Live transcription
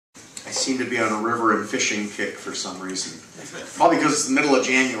seemed to be on a river and fishing kick for some reason. Probably because it's the middle of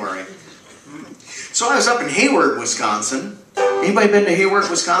January. So I was up in Hayward, Wisconsin. Anybody been to Hayward,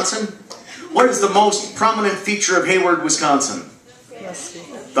 Wisconsin? What is the most prominent feature of Hayward, Wisconsin?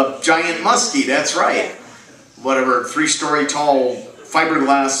 Muskie. The giant muskie, that's right. Whatever, 3-story tall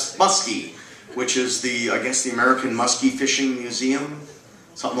fiberglass muskie, which is I guess the American Muskie Fishing Museum,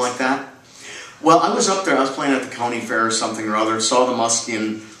 something like that. Well, I was up there, I was playing at the county fair or something or other, saw the muskie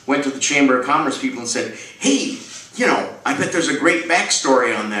and went to the Chamber of Commerce people and said, hey, you know, I bet there's a great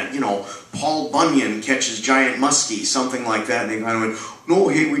backstory on that, you know, Paul Bunyan catches giant muskie, something like that. And they kind of went, no,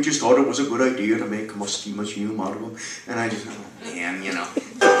 hey, we just thought it was a good idea to make a muskie museum out of them. And I just, oh man, you know,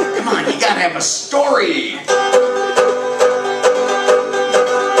 come on, you gotta have a story.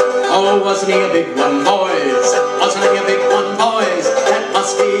 Oh, wasn't he a big one, boys? Wasn't he a big one, boys? That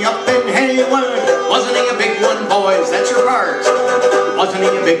muskie up in Hayward. Wasn't he a big one, boys? That's your part. Wasn't he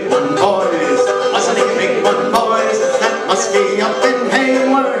a big one, boys? Wasn't he a big one, boys? That muskie up in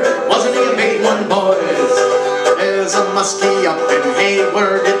Hayward. Wasn't he a big one, boys? There's a muskie up in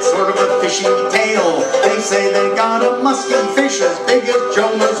Hayward. It's sort of a fishy tale. They say they got a muskie fish as big as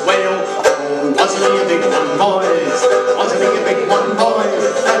Jonah's whale. Oh, wasn't he a big one, boys? Wasn't he a big one,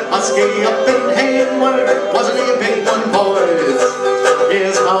 boys? That muskie up in Hayward. Wasn't he a big one, boys?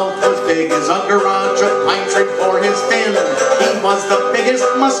 His mouth was big as a garage, a pine tree for his fin. He was the biggest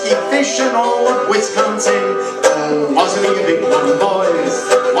muskie fish in all of Wisconsin. Oh, wasn't he a big one, boys?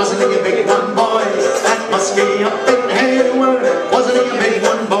 Wasn't he a big one, boys? That muskie up in Hayward. Wasn't he a big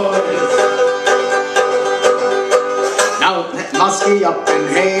one, boys? Now that muskie up in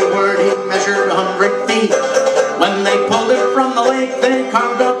Hayward, he measured 100 feet. When they pulled it from the lake, they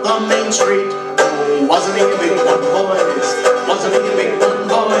carved up the main street. Oh, wasn't he a big one, boys? Wasn't he a big one,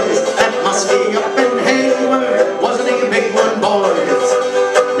 boys? That muskie up in Hayward. Wasn't he a big one, boys?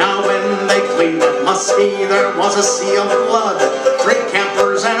 Now when they cleaned that muskie, there was a sea of blood. 3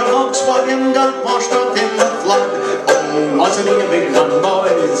 campers and a Volkswagen got washed up in the flood. Oh, wasn't he a big one,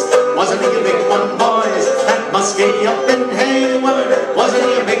 boys? Wasn't he a big one, boys? That muskie up in Hayward. Wasn't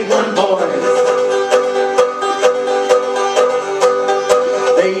he a big one, boys?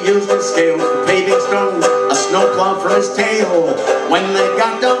 They used his scales for paving stones, a snowplow for his tail. When they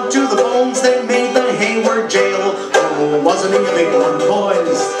got down to the bones, they made the Hayward jail. Oh, wasn't he a big one,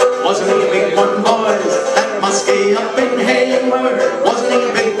 boys? Wasn't he a big one, boys? That muskie up in Hayward. Wasn't he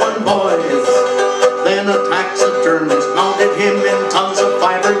a big one, boys? Then a taxidermist mounted him in tons of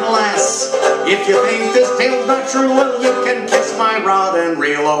fiberglass. If you think this tale's not true, well, you can kiss my rod and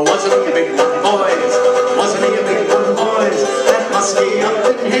reel. Oh, wasn't he a big one, boys? Wasn't he a big one, boys? That muskie up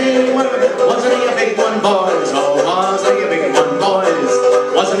in Hayward. Wasn't he a big one, boys? Oh,